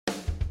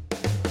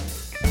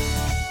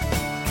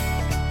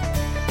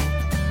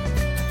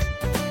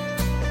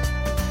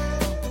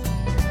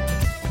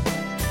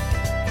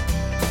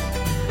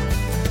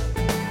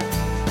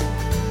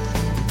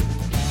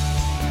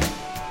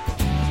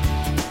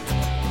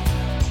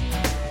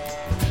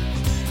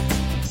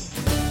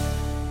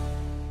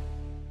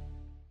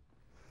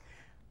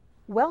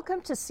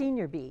Welcome to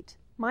Senior Beat.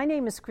 My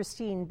name is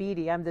Christine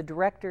Beatty. I'm the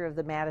director of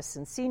the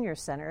Madison Senior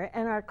Center,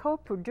 and our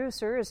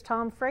co-producer is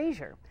Tom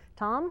Frazier.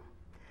 Tom,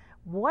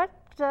 what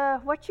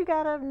you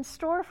got in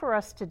store for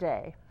us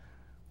today?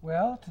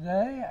 Well,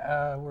 today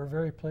we're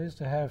very pleased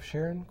to have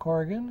Sharon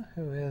Corrigan,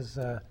 who is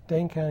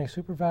Dane County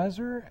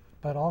Supervisor,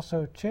 but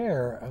also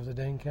Chair of the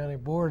Dane County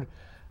Board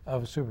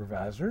of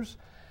Supervisors.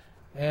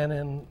 And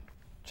in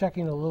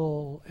checking a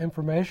little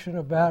information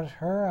about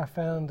her, I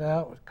found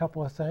out a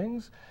couple of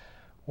things.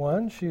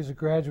 One, she's a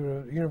graduate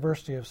of the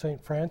University of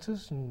St.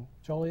 Francis in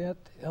Joliet,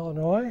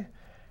 Illinois,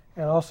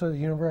 and also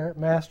the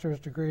master's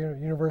degree at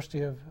the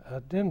University of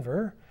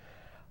Denver.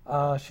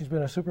 She's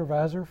been a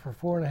supervisor for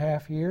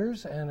 4.5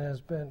 years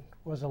and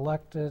was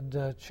elected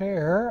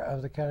chair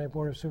of the County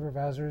Board of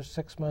Supervisors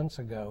 6 months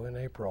ago in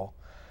April.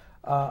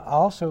 I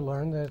also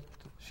learned that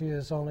she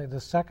is only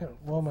the second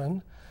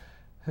woman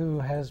who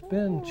has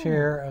been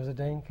chair of the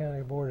Dane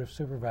County Board of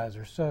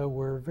Supervisors. So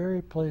we're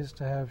very pleased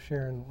to have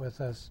Sharon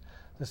with us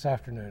this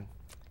afternoon.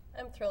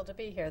 I'm thrilled to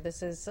be here.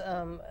 This is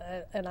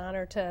an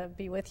honor to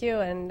be with you,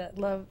 and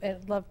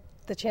love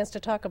the chance to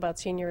talk about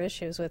senior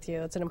issues with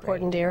you. It's an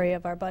important area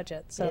of our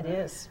budget. So it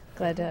is.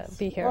 Glad to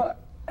be here. Well,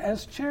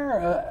 as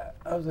chair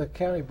of the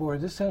county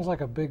board, this sounds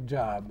like a big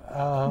job.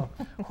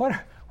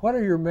 What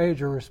are your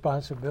major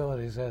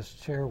responsibilities as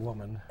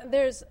chairwoman?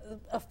 There's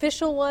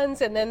official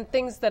ones and then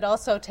things that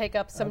also take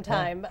up some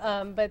time.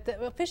 But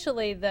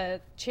officially,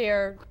 the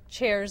chair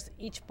chairs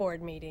each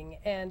board meeting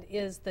and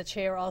is the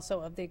chair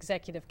also of the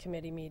executive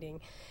committee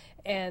meeting.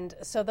 And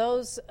so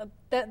those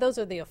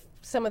are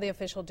some of the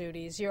official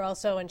duties. You're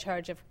also in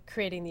charge of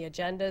creating the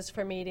agendas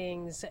for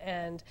meetings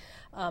and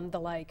the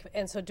like,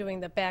 and so doing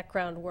the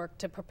background work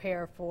to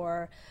prepare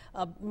for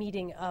a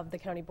meeting of the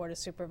County Board of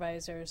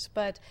Supervisors.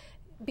 But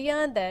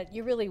beyond that,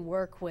 you really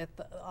work with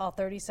all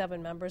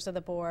 37 members of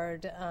the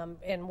board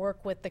and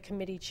work with the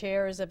committee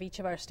chairs of each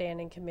of our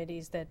standing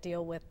committees that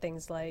deal with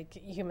things like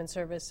human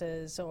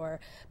services or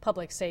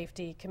public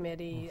safety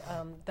committee,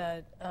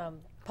 the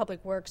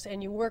Public Works,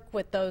 and you work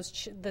with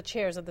the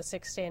chairs of the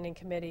 6 standing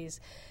committees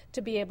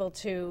to be able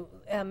to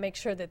make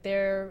sure that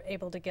they're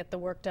able to get the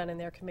work done in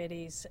their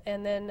committees,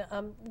 and then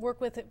work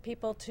with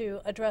people to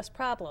address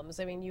problems.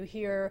 I mean, you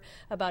hear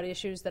about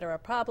issues that are a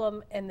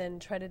problem and then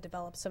try to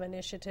develop some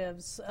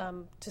initiatives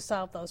to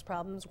solve those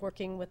problems,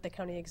 working with the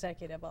county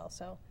executive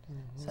also.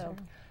 Mm-hmm. So.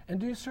 And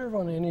do you serve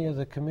on any of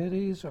the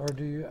committees, or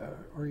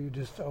are you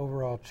just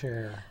overall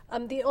chair?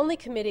 The only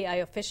committee I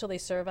officially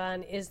serve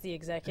on is the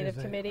executive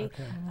committee.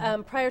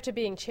 Okay. Prior to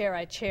being chair,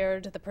 I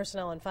chaired the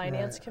Personnel and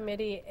Finance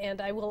Committee, and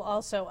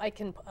I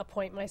can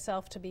appoint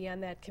myself to be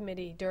on that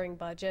committee during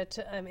budget,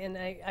 and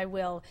I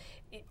will,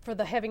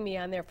 having me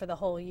on there for the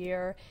whole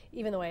year.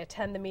 Even though I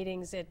attend the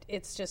meetings,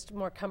 it's just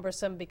more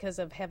cumbersome because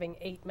of having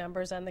 8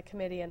 members on the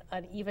committee, an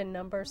uneven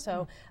number,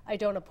 so I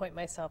don't appoint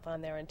myself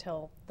on there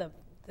until the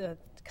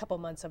couple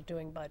months of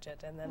doing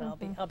budget, and then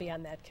I'll be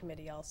on that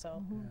committee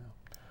also. Yeah.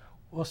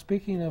 Well,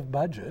 speaking of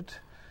budget,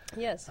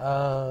 yes,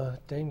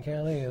 Dane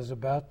County is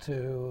about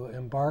to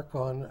embark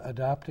on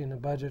adopting a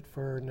budget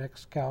for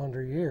next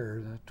calendar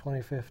year, the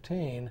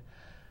 2015,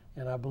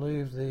 and I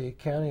believe the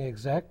county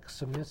exec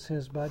submits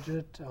his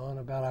budget on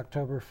about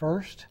October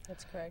 1st.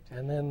 That's correct.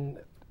 And then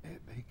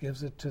he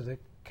gives it to the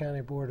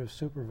County Board of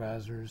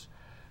Supervisors.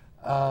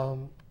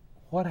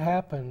 What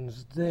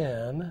happens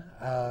then?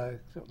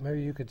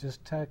 Maybe you could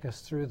just take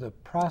us through the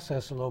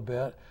process a little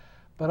bit,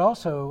 but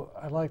also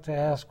I'd like to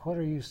ask, what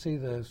do you see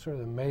the sort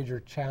of the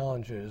major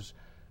challenges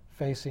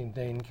facing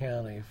Dane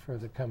County for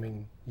the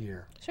coming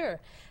year?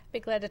 Sure. Be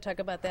glad to talk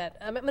about that.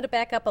 I'm going to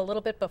back up a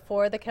little bit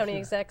before the county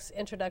exec's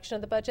introduction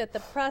of the budget. The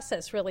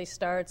process really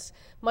starts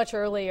much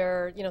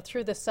earlier.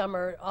 Through the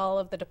summer, all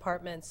of the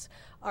departments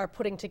are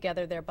putting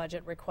together their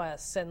budget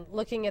requests and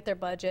looking at their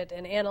budget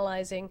and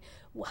analyzing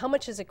how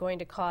much is it going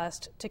to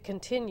cost to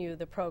continue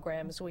the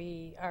programs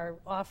we are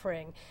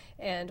offering,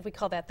 and we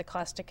call that the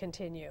cost to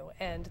continue.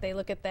 And they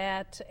look at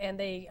that, and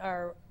they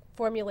are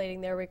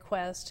formulating their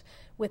request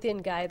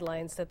within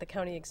guidelines that the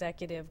county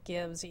executive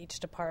gives each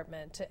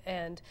department.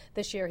 And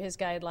this year his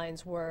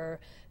guidelines were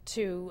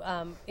to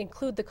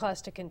include the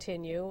cost to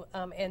continue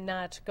and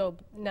not go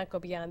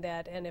beyond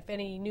that. And if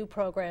any new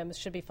programs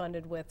should be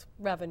funded with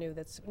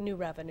new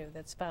revenue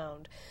that's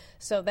found.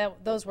 So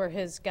those were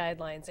his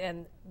guidelines.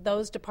 And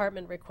those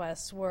department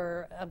requests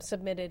were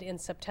submitted in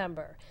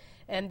September.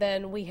 And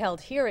then we held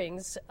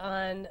hearings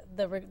on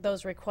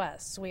those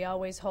requests. We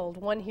always hold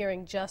one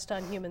hearing just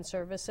on human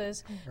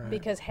services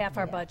because half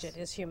our budget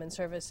is human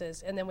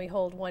services. And then we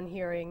hold one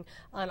hearing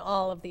on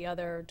all of the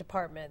other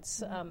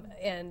departments.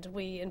 And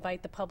we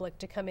invite the public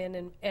to come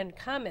in and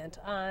comment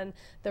on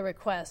the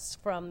requests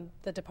from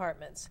the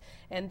departments.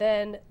 And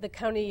then the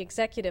county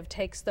executive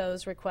takes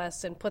those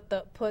requests and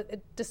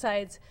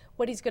decides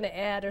what he's going to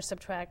add or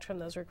subtract from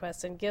those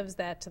requests and gives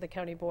that to the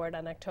county board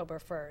on October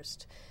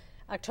 1st.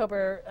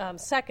 October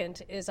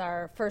 2nd is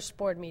our first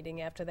board meeting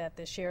after that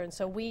this year, and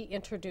so we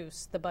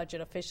introduce the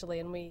budget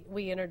officially, and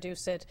we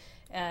introduce it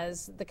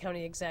as the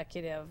county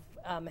executive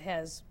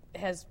has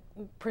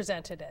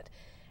presented it.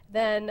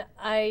 then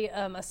I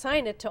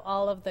assign it to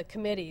all of the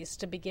committees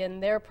to begin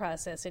their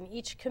process, and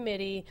each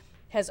committee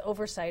has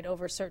oversight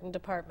over certain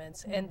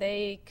departments, and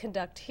they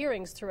conduct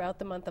hearings throughout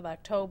the month of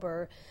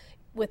October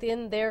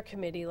within their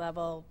committee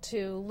level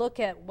to look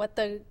at what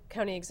the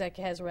county exec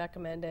has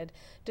recommended,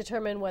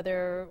 determine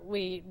whether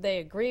they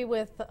agree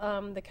with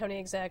the county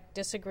exec,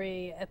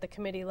 disagree at the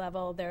committee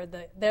level. They're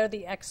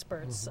the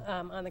experts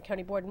on the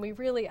county board, and we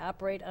really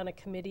operate on a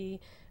committee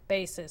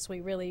basis.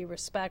 We really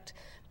respect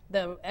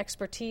the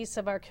expertise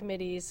of our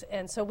committees,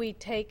 and so we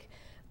take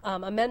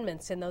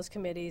amendments in those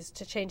committees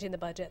to changing the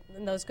budget,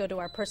 and those go to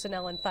our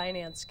Personnel and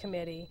Finance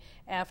Committee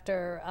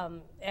after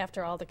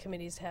all the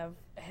committees have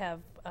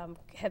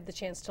had the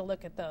chance to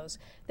look at those.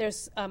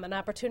 There's an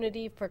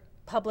opportunity for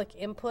public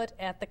input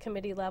at the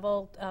committee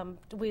level.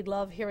 We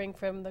love hearing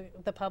from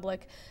the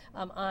public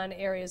on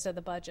areas of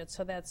the budget,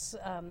 so that's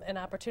an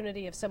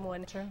opportunity if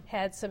someone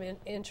had some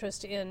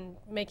interest in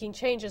making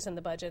changes in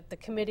the budget. The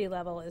committee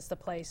level is the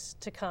place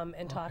to come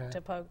and talk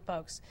to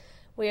folks.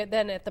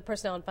 Then at the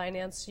Personnel and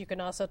Finance, you can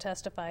also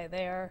testify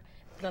there.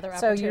 Another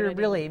opportunity. So you're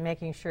really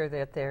making sure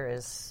that there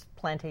is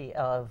plenty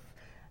of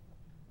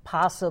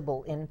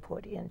possible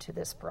input into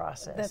this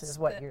process, is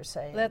what you're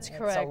saying. That's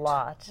correct. It's a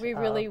lot. We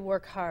really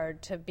work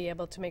hard to be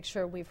able to make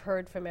sure we've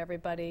heard from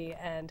everybody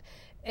and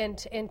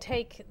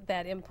take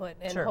that input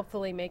and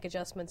hopefully make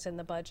adjustments in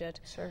the budget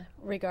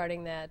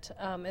regarding that.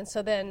 And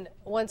so then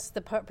once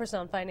the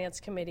Personnel and Finance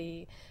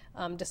Committee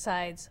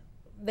decides,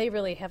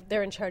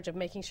 they're in charge of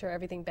making sure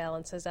everything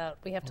balances out.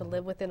 We have to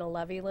live within a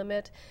levy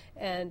limit,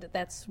 and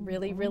that's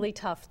really, really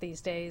tough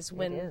these days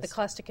when the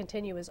cost to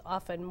continue is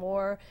often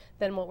more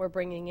than what we're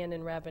bringing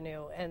in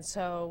revenue. And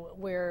so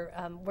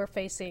we're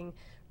facing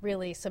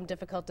really some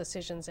difficult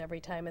decisions every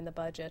time in the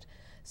budget.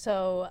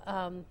 So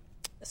and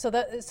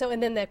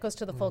then that goes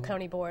to the full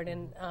county board,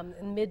 and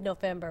in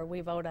mid-November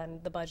we vote on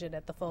the budget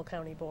at the full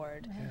county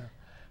board. Yeah.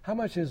 How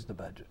much is the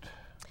budget?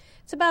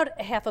 It's about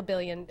 $500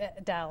 million.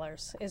 Is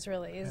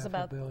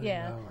about $500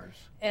 million.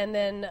 And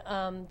then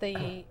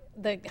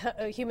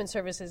the human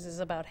services is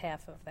about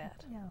half of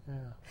that.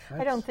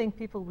 I don't think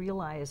people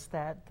realize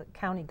that the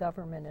county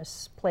government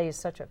plays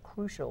such a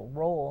crucial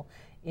role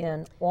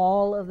in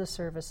all of the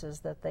services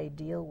that they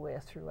deal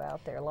with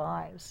throughout their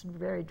lives,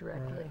 very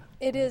directly.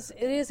 It is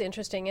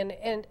interesting,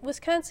 and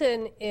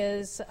Wisconsin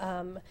is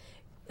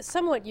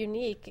somewhat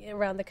unique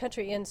around the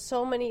country in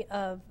so many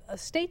of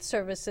state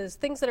services.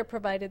 Things that are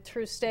provided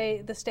through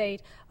the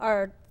state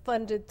are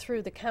funded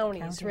through the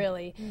counties,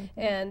 really.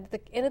 And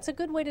it's a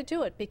good way to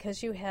do it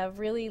because you have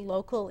really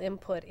local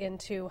input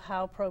into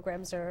how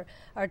programs are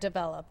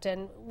developed.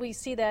 And we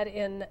see that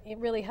in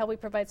really how we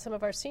provide some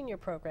of our senior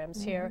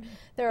programs here.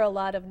 There are a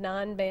lot of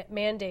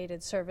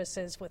non-mandated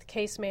services with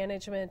case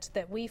management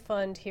that we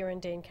fund here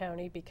in Dane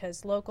County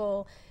because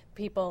local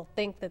people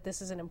think that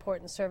this is an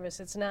important service.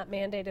 It's not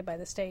mandated by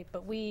the state,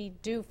 but we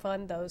do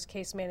fund those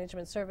case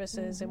management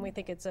services, and we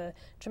think it's a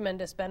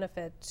tremendous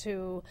benefit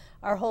to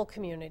our whole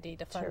community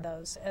to fund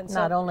those. And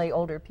not only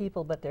older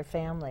people, but their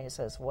families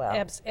as well.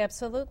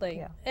 Absolutely.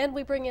 Yeah. And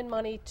we bring in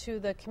money to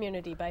the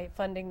community by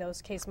funding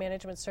those case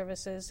management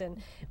services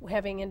and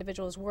having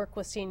individuals work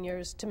with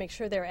seniors to make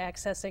sure they're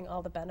accessing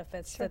all the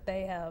benefits that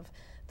they have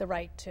the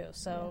right to.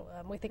 So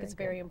we think it's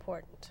very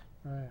important.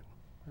 Right.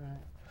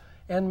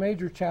 And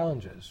major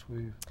challenges.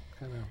 Really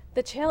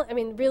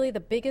the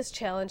biggest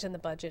challenge in the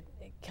budget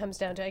comes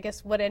down to, I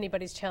guess, what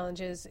anybody's challenge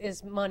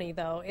is money,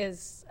 though,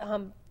 is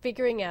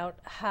figuring out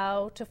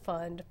how to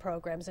fund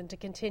programs and to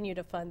continue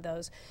to fund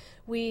those.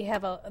 We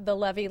have the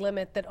levy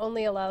limit that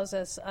only allows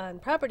us on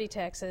property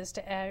taxes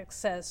to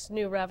access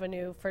new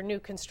revenue for new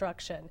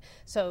construction.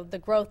 So the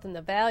growth in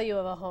the value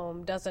of a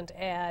home doesn't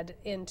add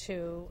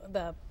into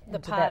the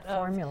pot that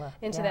formula.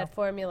 That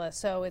formula.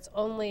 So it's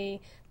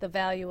only the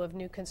value of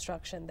new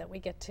construction that we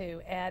get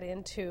to add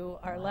into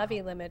our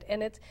levy limit,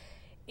 and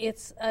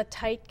it's a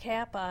tight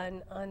cap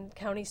on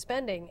county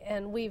spending,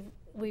 and we've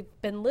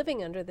been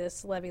living under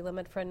this levy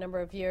limit for a number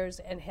of years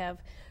and have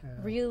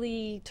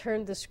really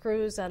turned the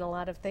screws on a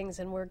lot of things,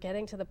 and we're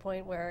getting to the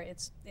point where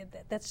it's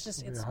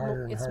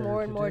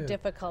more and more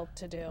difficult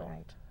to do.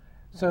 Right.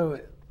 So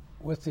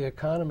with the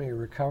economy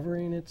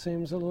recovering, it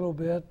seems a little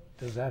bit,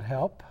 does that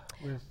help?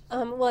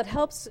 Well, it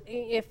helps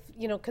if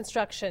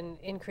construction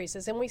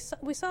increases, and we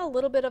saw a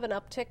little bit of an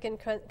uptick in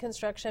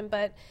construction,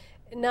 but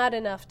not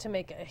enough to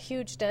make a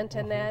huge dent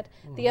in that.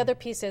 The other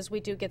piece is we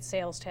do get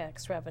sales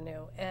tax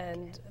revenue,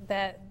 and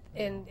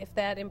if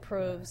that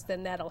improves,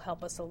 then that'll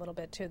help us a little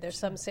bit too.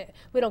 There's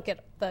we don't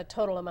get the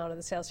total amount of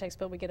the sales tax,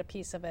 but we get a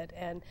piece of it,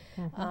 and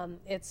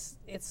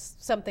it's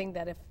something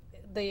that if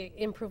the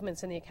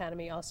improvements in the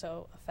economy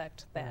also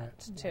affect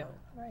that too.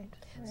 Right.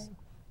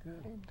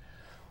 Good.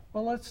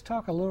 Well, let's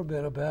talk a little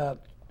bit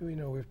about,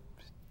 we've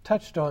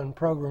touched on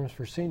programs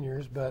for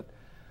seniors, but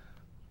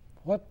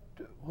what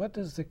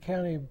does the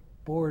county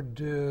board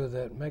do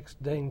that makes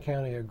Dane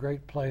County a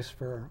great place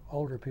for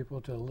older people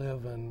to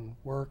live and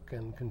work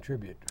and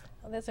contribute?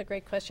 Well, that's a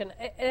great question.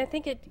 And I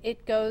think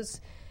it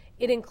goes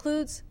It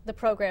includes the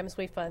programs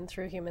we fund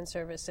through Human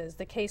Services,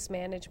 the case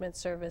management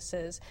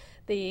services,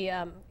 the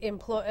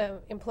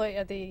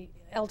the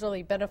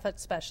elderly benefit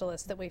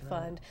specialists that we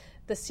fund,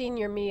 the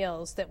senior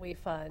meals that we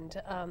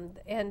fund,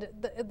 and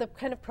the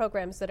kind of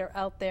programs that are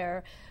out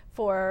there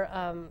for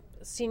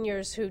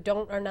seniors who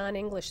are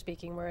non-English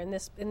speaking. We're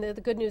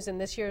the good news in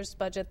this year's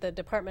budget, the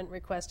department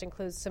request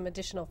includes some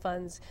additional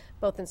funds,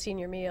 both in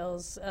senior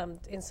meals,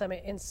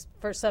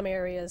 for some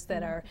areas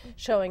that are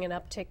showing an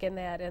uptick in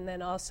that, and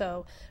then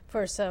also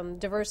for some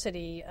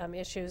diversity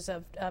issues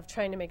of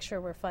trying to make sure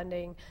we're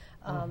funding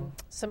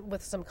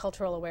with some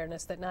cultural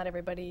awareness that not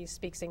everybody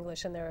speaks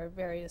English and there are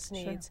various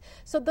needs.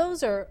 Sure. So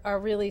those are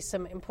really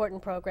some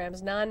important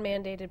programs,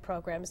 non-mandated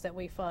programs that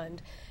we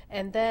fund.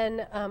 And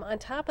then on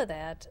top of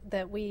that,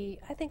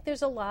 I think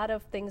there's a lot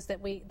of things that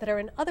are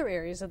in other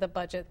areas of the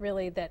budget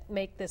really that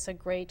make this a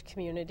great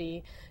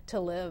community to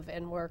live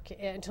and work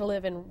and to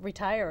live and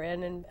retire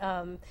in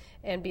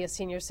and be a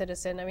senior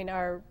citizen. I mean,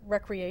 our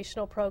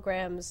recreational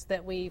programs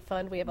that we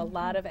fund, we have a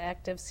lot of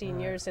active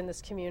seniors in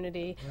this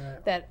community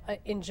that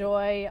enjoy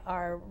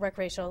our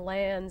recreational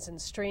lands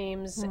and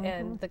streams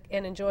and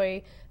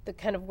enjoy the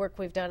kind of work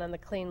we've done on the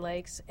clean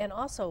lakes, and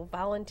also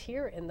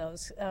volunteer in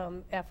those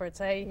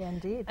efforts.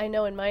 Indeed. I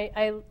know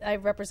I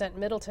represent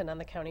Middleton on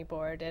the county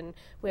board, and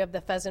we have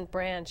the Pheasant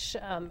Branch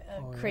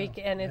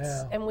Creek, and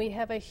and we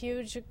have a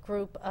huge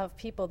group of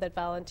people that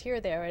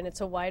volunteer there, and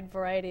it's a wide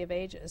variety of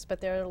ages.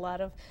 But there are a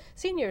lot of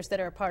seniors that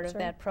are a part of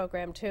that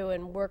program too,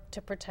 and work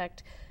to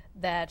protect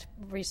that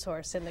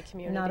resource in the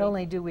community. Not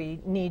only do we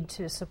need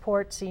to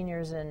support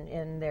seniors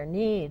in their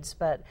needs,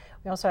 but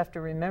we also have to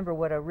remember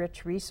what a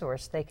rich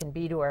resource they can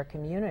be to our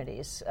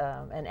communities,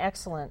 an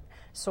excellent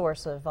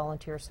source of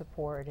volunteer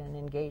support and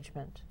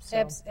engagement.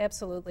 So,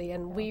 absolutely,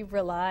 and we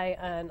rely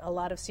on a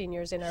lot of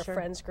seniors in our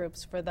friends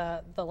groups for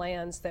the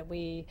lands that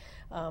we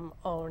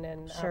own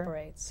and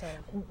operate. So,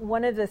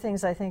 one of the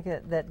things I think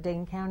that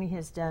Dane County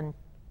has done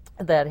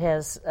that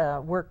has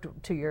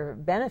worked to your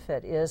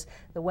benefit is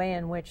the way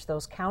in which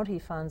those county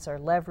funds are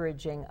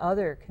leveraging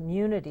other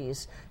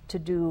communities to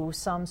do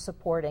some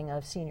supporting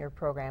of senior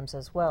programs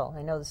as well.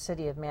 I know the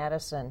City of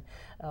Madison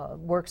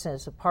works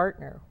as a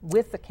partner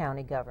with the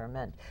county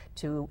government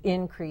to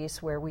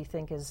increase where we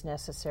think is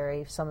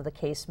necessary some of the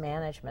case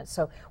management.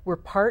 So we're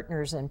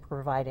partners in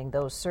providing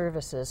those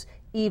services,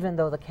 even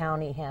though the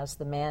county has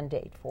the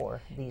mandate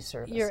for these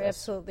services. You're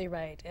absolutely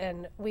right,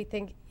 and we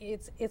think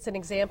it's an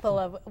example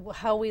of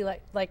how we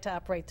like to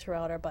operate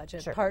throughout our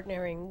budget,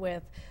 partnering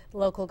with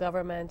local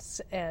governments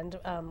and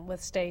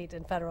with state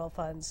and federal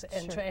funds,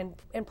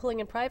 and pulling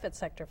in private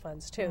sector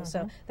funds too.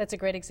 So that's a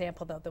great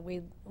example, though, that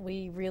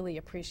we really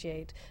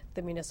appreciate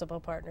the municipal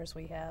partners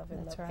we have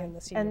in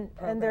the senior programs.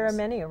 And there are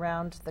many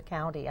around the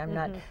county.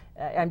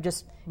 I'm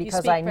just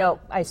because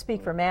I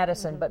speak for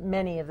Madison, but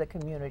many of the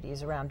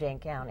communities around Dane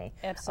County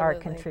are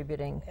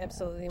contributing.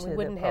 Absolutely, to we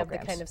wouldn't the have the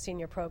kind of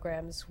senior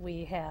programs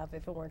we have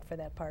if it weren't for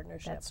that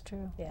partnership. That's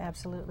true. Yeah.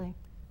 Absolutely.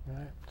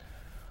 Right.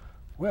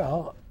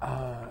 Well,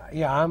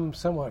 I'm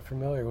somewhat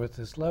familiar with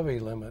this levy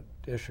limit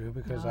issue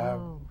because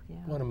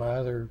one of my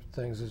other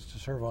things is to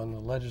serve on the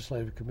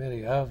legislative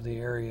committee of the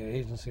Area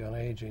Agency on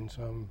Aging,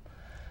 so I'm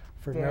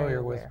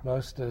familiar with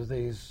most of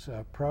these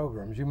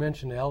programs. You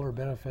mentioned elder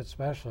benefit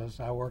specialists.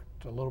 I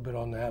worked a little bit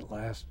on that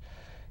last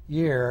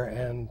year,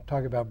 and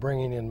talking about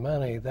bringing in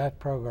money, that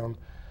program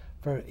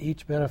for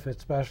each benefit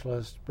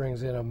specialist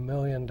brings in $1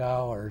 million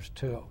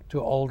to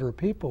older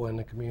people in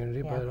the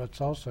community, but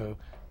it's also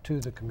to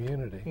the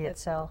community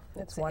itself.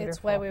 It's wonderful.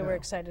 It's why we were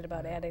excited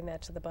about adding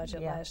that to the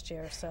budget last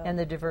year. So, and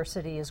the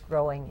diversity is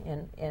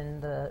growing in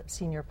the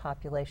senior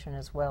population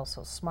as well.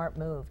 So smart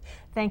move.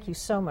 Thank you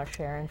so much,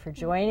 Sharon, for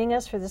joining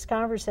us for this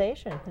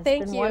conversation. It's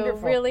been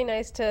wonderful. Really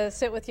nice to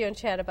sit with you and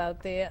chat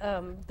about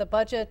the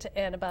budget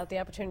and about the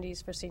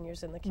opportunities for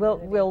seniors in the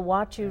community. We'll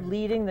watch you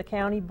leading the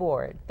county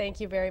board. Thank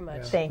you very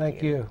much.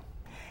 Thank you.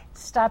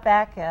 Stop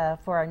back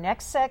for our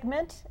next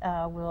segment.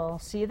 We'll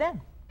see you then.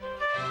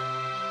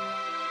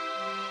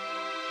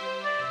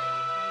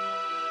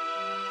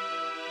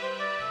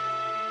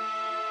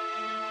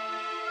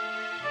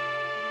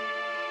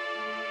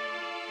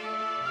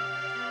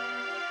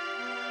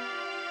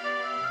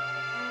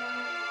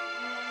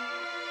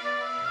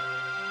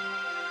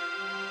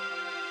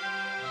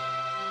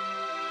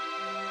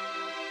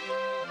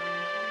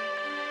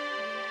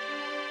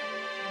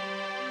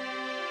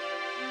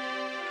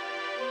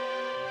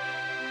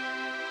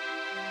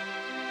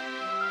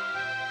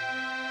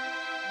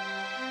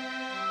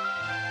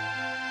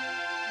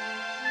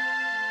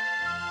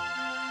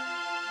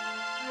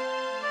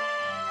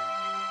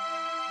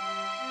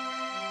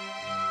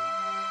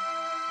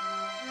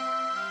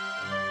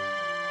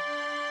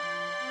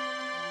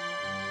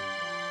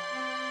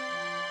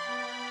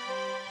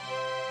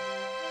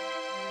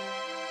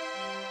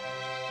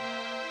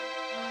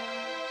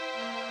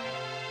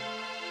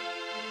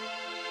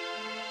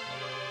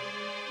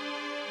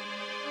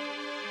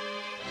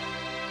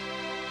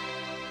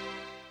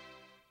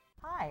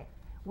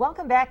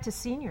 Welcome back to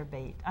Senior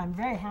Bait. I'm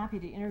very happy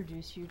to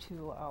introduce you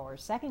to our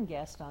second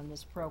guest on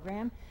this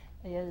program,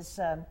 is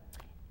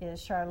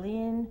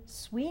Charlene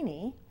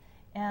Sweeney.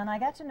 And I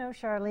got to know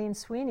Charlene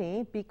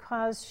Sweeney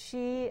because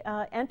she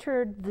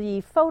entered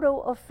the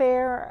Photo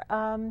Affair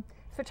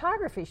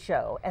photography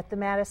show at the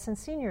Madison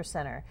Senior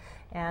Center.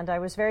 And I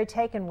was very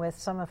taken with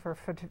some of her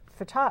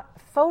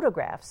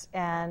photographs,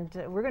 and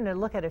we're going to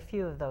look at a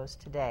few of those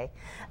today.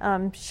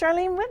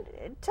 Charlene,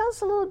 tell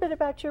us a little bit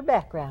about your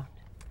background.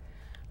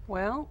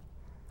 Well,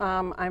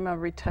 I'm a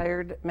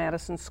retired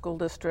Madison School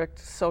District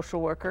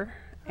social worker,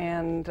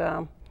 and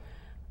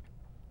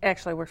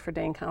actually I worked for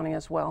Dane County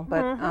as well,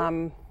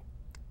 but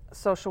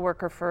social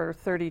worker for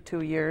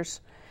 32 years,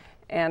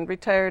 and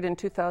retired in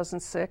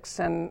 2006.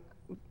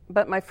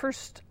 But my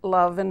first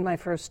love and my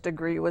first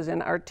degree was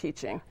in art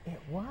teaching. It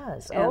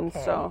was, and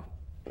okay. So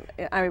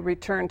I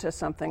returned to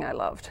something I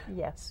loved.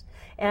 Yes,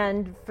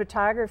 and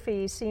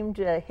photography seemed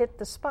to hit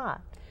the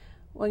spot.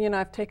 Well, you know,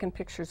 I've taken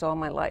pictures all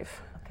my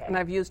life, and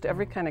I've used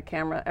every kind of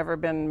camera ever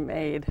been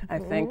made, I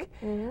think.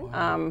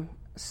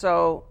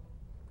 So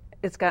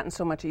it's gotten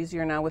so much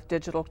easier now with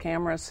digital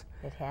cameras.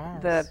 It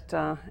has.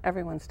 That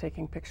everyone's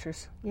taking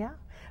pictures. Yeah,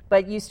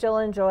 but you still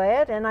enjoy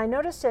it, and I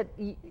noticed that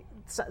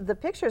the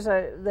pictures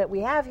that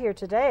we have here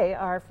today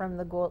are from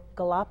the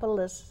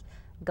Galapagos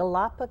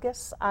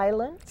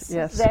Islands.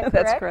 Yes, is that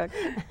that's correct?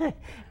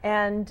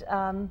 And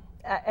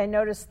I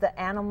noticed the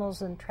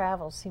animals and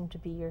travel seem to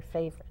be your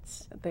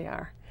favorites. They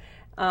are.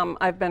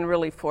 I've been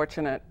really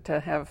fortunate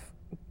to have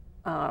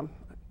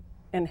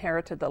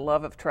inherited the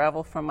love of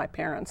travel from my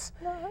parents.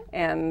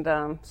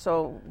 And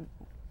so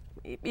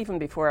even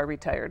before I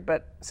retired,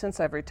 but since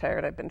I've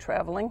retired, I've been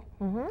traveling.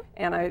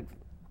 And I've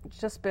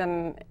just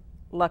been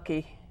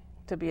lucky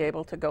to be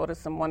able to go to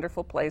some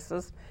wonderful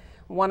places.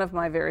 One of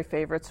my very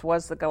favorites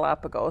was the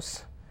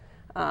Galapagos,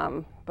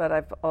 but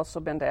I've also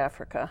been to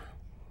Africa.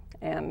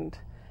 And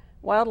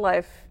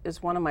wildlife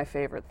is one of my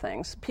favorite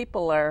things.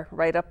 People are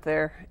right up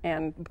there,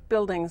 and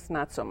buildings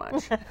not so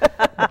much.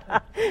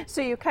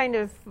 So you kind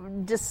of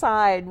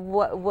decide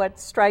what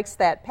strikes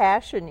that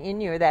passion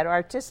in you, that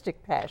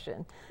artistic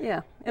passion.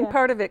 Yeah, and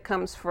part of it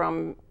comes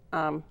from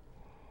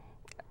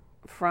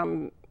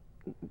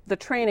the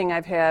training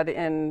I've had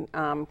in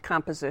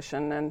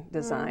composition and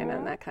design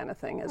and that kind of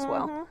thing as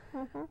well.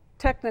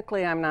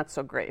 Technically, I'm not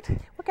so great.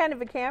 What kind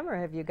of a camera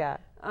have you got?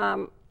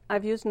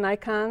 I've used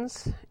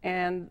Nikons,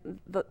 and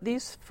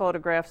these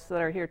photographs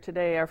that are here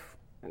today are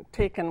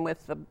taken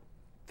with the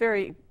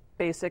very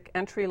basic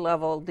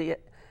entry-level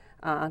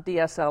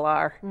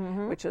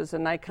DSLR, which is a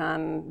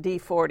Nikon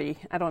D40.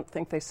 I don't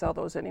think they sell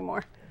those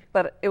anymore.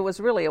 But it was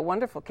really a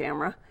wonderful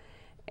camera.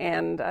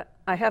 And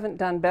I haven't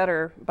done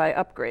better by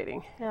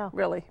upgrading,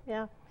 really.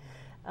 Yeah.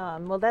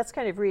 Well, that's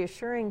kind of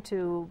reassuring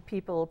to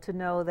people to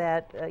know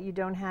that you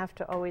don't have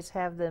to always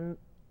have the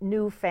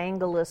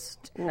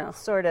newfanglest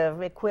sort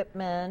of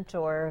equipment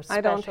or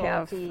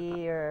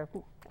specialty.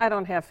 I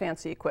don't have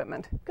fancy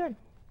equipment. Good.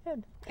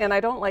 And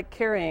I don't like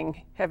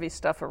carrying heavy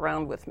stuff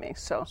around with me.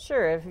 So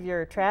sure, if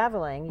you're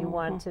traveling, you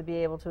want to be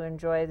able to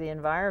enjoy the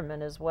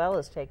environment as well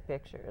as take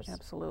pictures.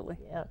 Absolutely.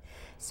 Yeah.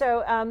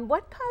 So,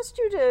 what caused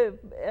you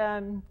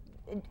to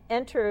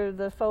enter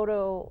the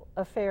Photo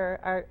Affair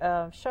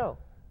art show?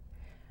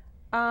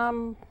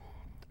 I'm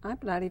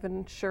not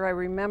even sure I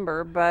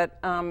remember, but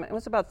it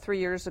was about 3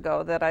 years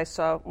ago that I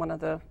saw one of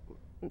the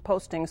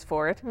postings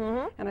for it,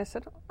 and I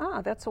said,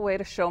 that's a way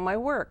to show my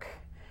work.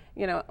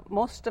 You know,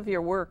 most of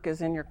your work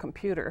is in your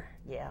computer,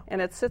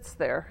 and it sits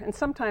there. And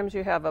sometimes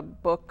you have a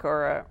book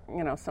or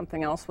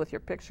something else with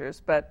your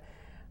pictures, but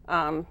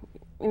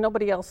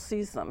nobody else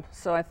sees them.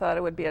 So I thought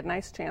it would be a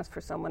nice chance for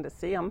someone to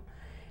see them,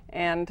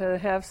 and to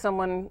have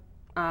someone,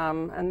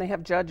 and they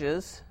have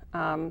judges,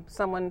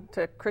 someone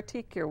to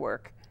critique your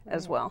work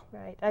as well.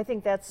 Right. I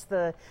think that's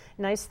the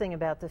nice thing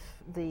about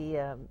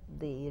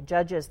the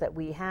judges that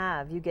we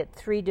have. You get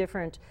 3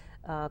 different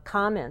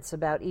comments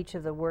about each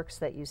of the works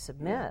that you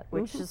submit,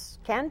 which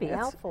can be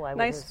helpful, I would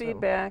nice assume.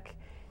 Feedback.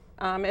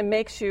 It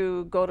makes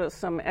you go to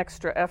some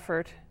extra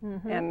effort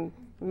and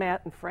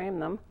mat and frame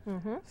them.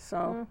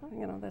 So,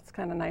 that's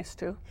kind of nice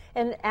too.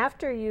 And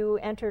after you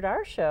entered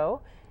our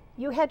show,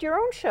 you had your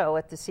own show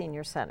at the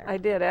Senior Center. I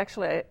did.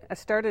 Actually, I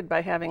started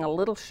by having a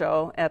little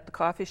show at the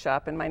coffee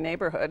shop in my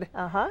neighborhood.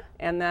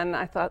 And then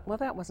I thought, well,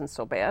 that wasn't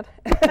so bad.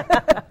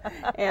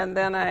 And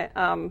then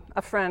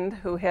a friend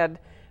who had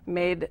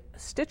made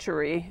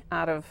stitchery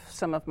out of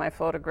some of my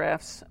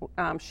photographs,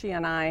 she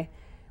and I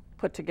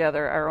put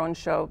together our own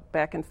show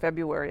back in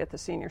February at the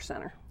Senior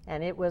Center.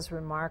 And it was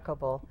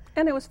remarkable.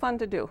 And it was fun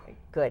to do.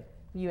 Good.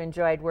 You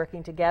enjoyed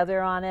working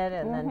together on it,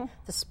 and then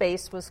the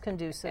space was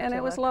conducive to it. And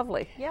it was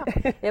lovely. Yeah,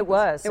 it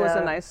was. It was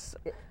a nice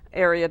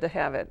area to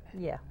have it.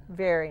 Yeah,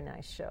 very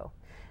nice show.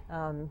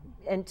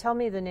 And tell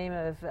me the name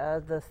of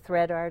the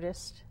thread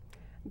artist.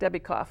 Debbie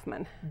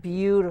Kaufman.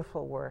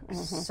 Beautiful work,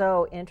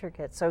 so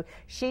intricate. So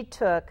she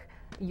took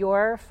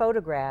your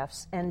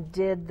photographs and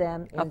did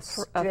them in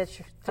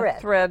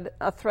thread.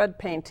 A thread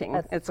painting,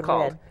 it's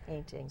called.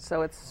 Painting.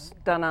 So it's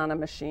done on a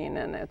machine,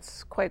 and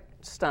it's quite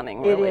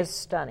stunning, really. It is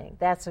stunning.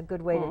 That's a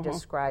good way to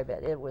describe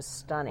it. It was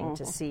stunning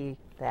to see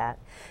that.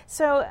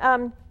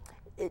 So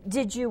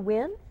Did you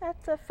win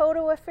at the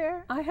photo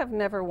affair? I have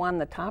never won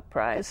the top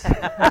prize.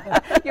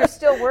 You're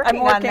still working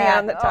I'm working on that.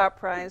 on the top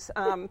prize.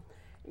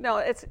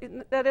 No,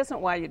 that isn't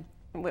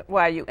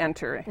why you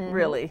enter,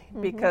 really,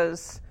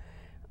 because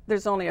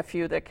there's only a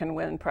few that can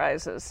win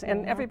prizes,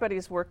 and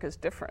everybody's work is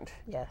different.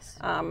 Yes.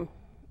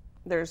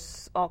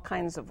 There's all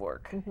kinds of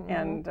work,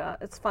 and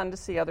it's fun to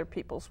see other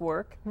people's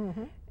work.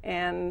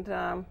 And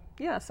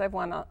yes, I've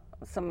won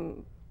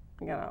some,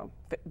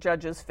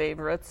 judges'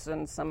 favorites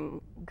and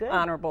some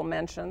honorable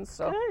mentions.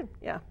 So Good.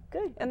 yeah,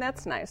 Good. and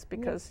that's nice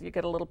because you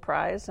get a little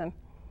prize, and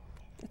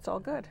it's all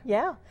good.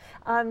 Yeah.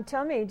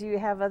 Tell me, do you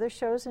have other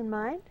shows in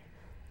mind?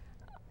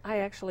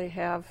 I actually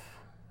have.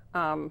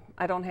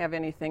 I don't have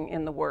anything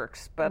in the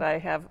works, but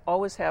I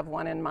always have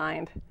one in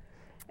mind.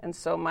 And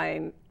so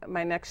my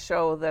next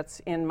show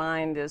that's in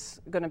mind is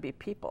going to be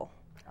people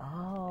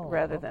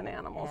rather than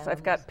animals.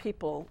 I've got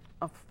people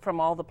from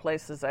all the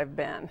places I've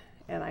been,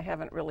 and I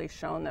haven't really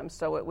shown them.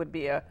 So it would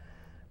be a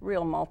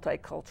real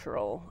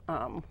multicultural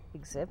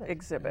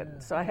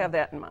exhibit. So I have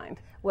that in mind.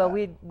 Well,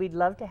 we'd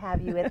love to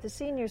have you at the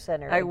Senior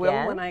Center I again.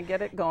 will when I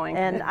get it going.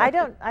 And I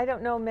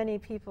don't know, many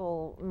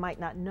people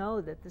might not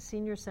know that the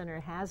Senior Center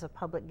has a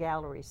public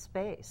gallery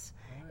space.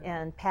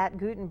 And Pat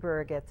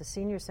Gutenberg at the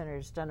Senior Center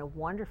has done a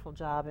wonderful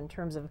job in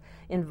terms of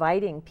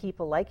inviting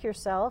people like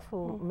yourself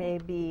who may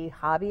be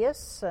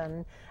hobbyists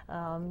and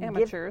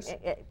amateurs.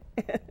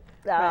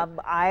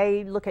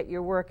 I look at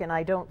your work and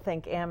I don't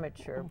think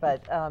amateur,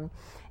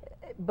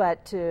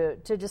 but to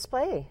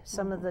display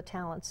some of the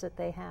talents that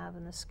they have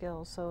and the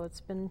skills. So it's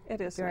been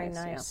very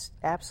nice.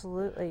 Yeah.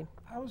 Absolutely.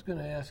 I was going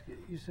to ask you.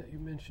 You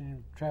mentioned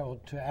you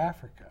traveled to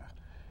Africa.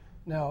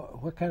 Now,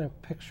 what kind of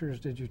pictures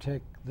did you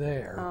take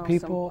there?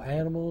 People,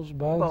 animals,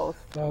 both?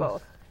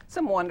 Both.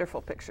 Some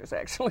wonderful pictures,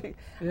 actually.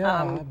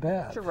 Yeah, I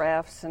bet.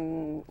 Giraffes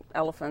and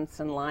elephants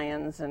and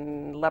lions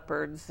and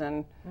leopards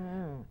and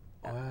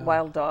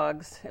wild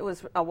dogs. It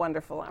was a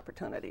wonderful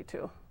opportunity,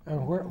 too.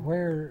 And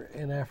where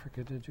in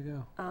Africa did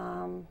you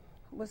go?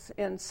 Was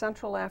in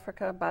Central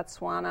Africa,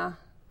 Botswana,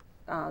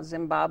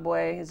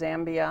 Zimbabwe,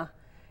 Zambia,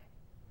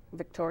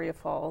 Victoria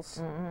Falls,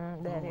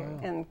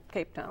 and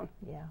Cape Town.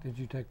 Yeah. Did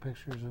you take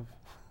pictures of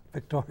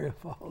Victoria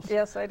Falls?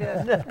 Yes, I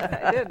did.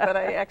 I did, but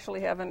I actually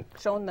haven't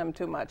shown them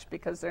too much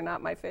because they're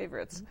not my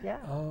favorites. Yeah.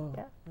 Oh.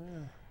 Yeah.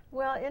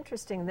 Well,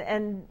 interesting.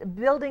 And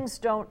buildings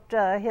don't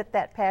hit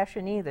that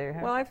passion either.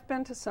 Huh? Well, I've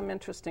been to some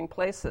interesting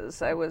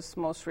places. I was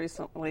most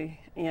recently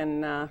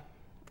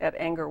at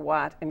Angkor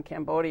Wat in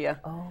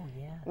Cambodia,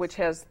 which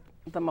has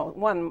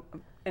one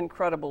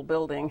incredible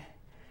building.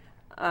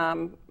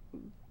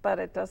 But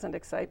it doesn't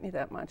excite me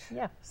that much.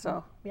 Yeah.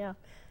 So. Yeah,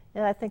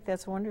 I think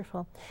that's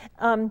wonderful.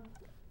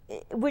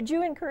 Would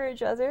you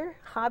encourage other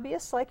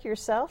hobbyists like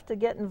yourself to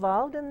get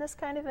involved in this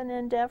kind of an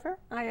endeavor?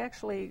 I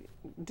actually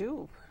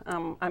do.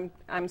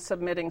 I'm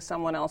submitting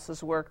someone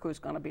else's work who's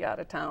going to be out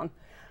of town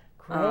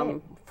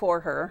for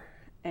her,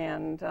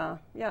 and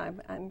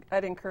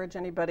I'd encourage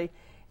anybody.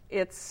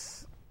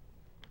 It's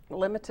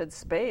limited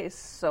space,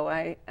 so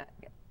I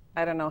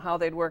don't know how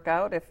they'd work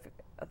out if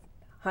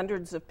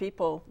hundreds of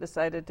people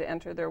decided to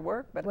enter their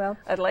work, but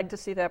I'd like to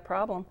see that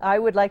problem. I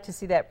would like to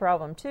see that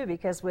problem too,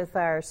 because with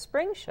our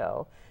spring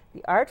show,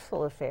 the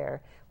Artful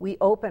Affair, we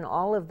open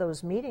all of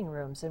those meeting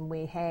rooms and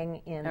we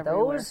hang in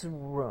those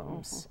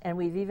rooms, and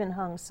we've even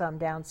hung some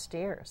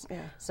downstairs.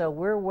 Yeah. So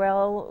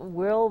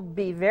we'll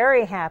be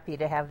very happy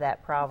to have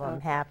that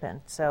problem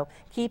happen. So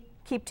keep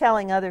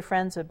telling other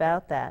friends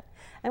about that.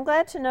 I'm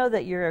glad to know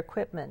that your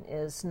equipment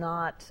is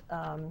not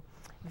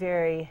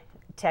very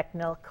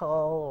technical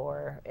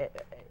or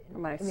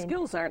my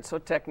skills aren't so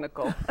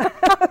technical,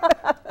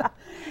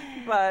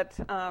 but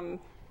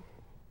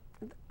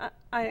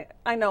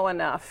I know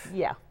enough.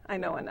 Yeah, I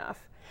know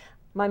enough.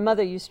 My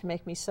mother used to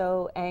make me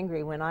so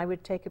angry when I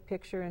would take a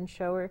picture and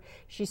show her.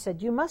 She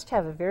said, "You must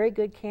have a very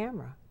good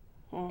camera."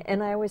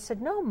 And I always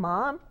said, "No,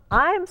 Mom,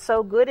 I'm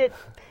so good at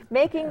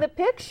making the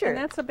picture." And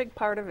that's a big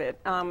part of it.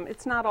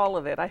 It's not all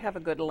of it. I have a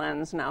good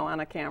lens now on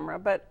a camera,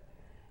 but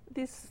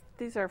these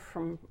are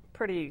from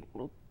pretty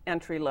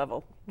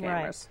entry-level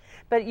cameras.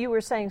 Right. But you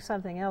were saying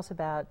something else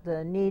about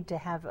the need to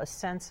have a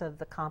sense of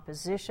the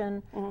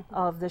composition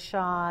of the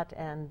shot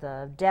and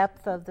the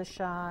depth of the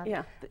shot.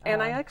 Yeah,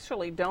 and I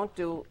actually don't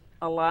do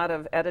a lot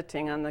of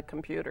editing on the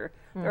computer.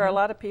 There are a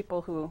lot of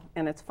people who,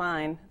 and it's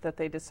fine, that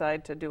they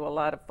decide to do a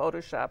lot of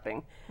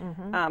photoshopping.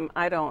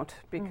 I don't,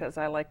 because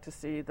I like to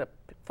see the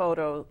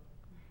photo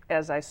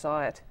as I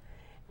saw it.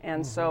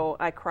 And so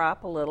I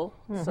crop a little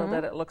so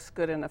that it looks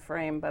good in the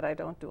frame, but I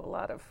don't do a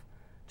lot of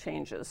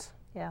changes.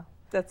 Yeah.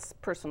 That's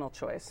personal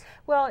choice.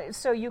 Well,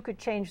 so you could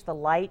change the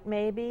light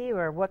maybe,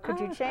 or what could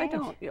you change? I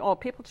don't. Oh,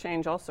 people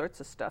change all sorts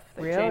of stuff.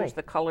 They Really? change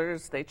the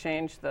colors, they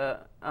change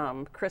the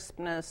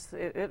crispness.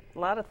 A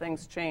lot of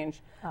things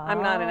change.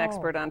 I'm not an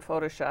expert on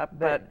Photoshop,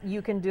 but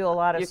you can do a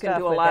lot of you stuff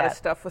can do a with lot that. of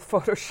stuff with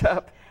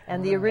Photoshop.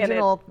 And the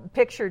original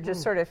picture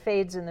just sort of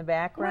fades in the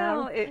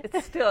background. Well,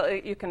 it's still,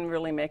 you can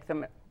really make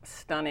them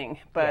stunning,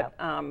 but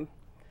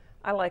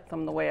I like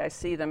them the way I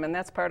see them, and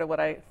that's part of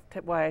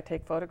why I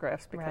take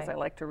photographs, because Right. I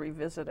like to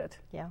revisit it.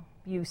 Yeah,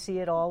 you see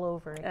it all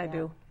over again. I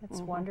do.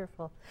 It's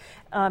wonderful.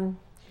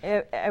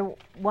 I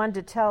wanted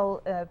to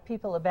tell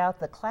people about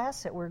the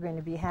class that we're going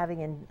to be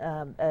having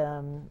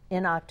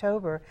in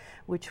October,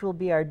 which will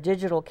be our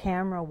digital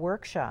camera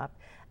workshop.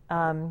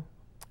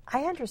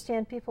 I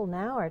understand people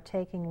now are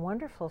taking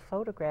wonderful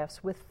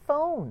photographs with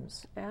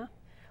phones. Yeah.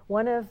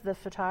 One of the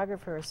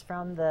photographers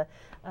from the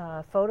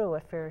Photo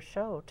Affair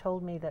show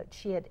told me that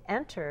she had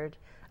entered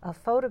a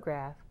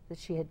photograph that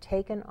she had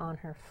taken on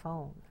her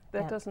phone.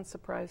 That doesn't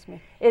surprise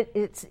me.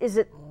 Is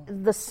it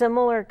the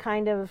similar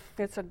kind of...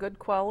 It's a good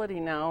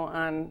quality now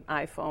on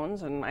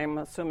iPhones, and I'm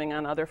assuming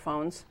on other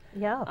phones.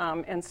 Yeah.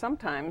 And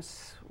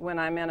sometimes when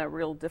I'm in a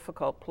real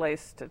difficult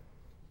place to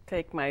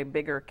take my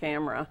bigger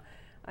camera,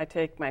 I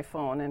take my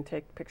phone and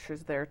take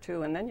pictures there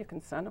too, and then you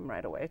can send them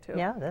right away too.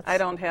 Yeah, that's... I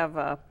don't have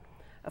a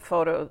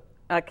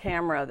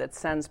camera that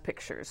sends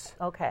pictures.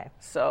 Okay.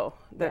 So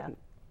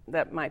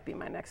that might be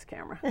my next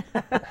camera.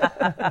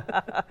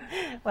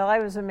 Well, I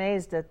was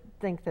amazed to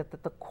think that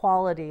the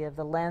quality of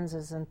the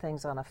lenses and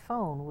things on a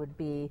phone would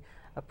be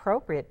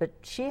appropriate, but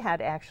she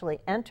had actually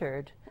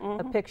entered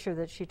a picture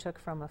that she took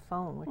from a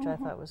phone, which I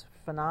thought was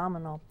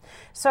phenomenal.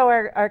 So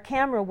our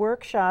camera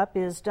workshop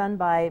is done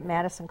by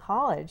Madison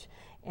College,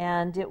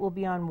 and it will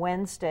be on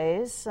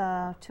Wednesdays, 2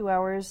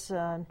 hours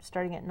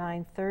starting at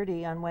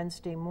 9:30 on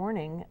Wednesday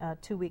morning,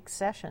 2-week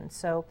session.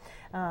 So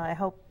I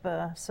hope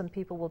some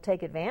people will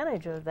take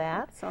advantage of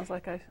that. Sounds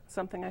like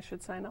something I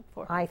should sign up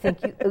for. I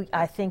think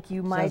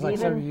you might Sounds like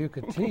even. something you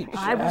could teach.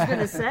 I was going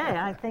to say,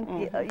 I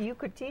think you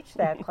could teach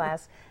that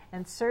class,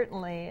 and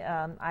certainly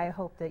I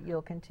hope that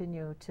you'll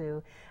continue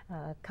to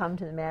come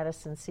to the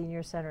Madison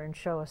Senior Center and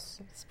show us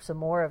some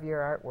more of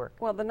your artwork.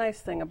 Well, the nice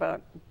thing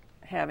about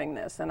having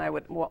this, and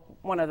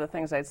one of the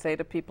things I'd say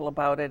to people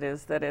about it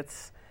is that it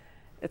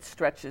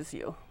stretches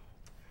you.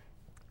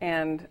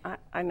 And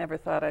I never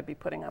thought I'd be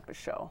putting up a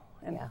show,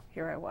 and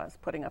here I was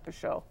putting up a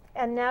show.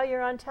 And now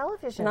you're on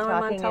television now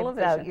talking I'm on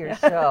television. about your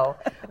show.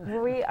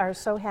 We are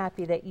so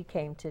happy that you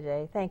came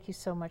today. Thank you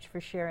so much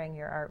for sharing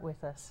your art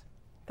with us.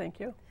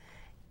 Thank you.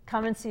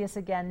 Come and see us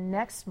again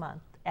next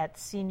month at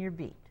Senior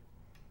Beat.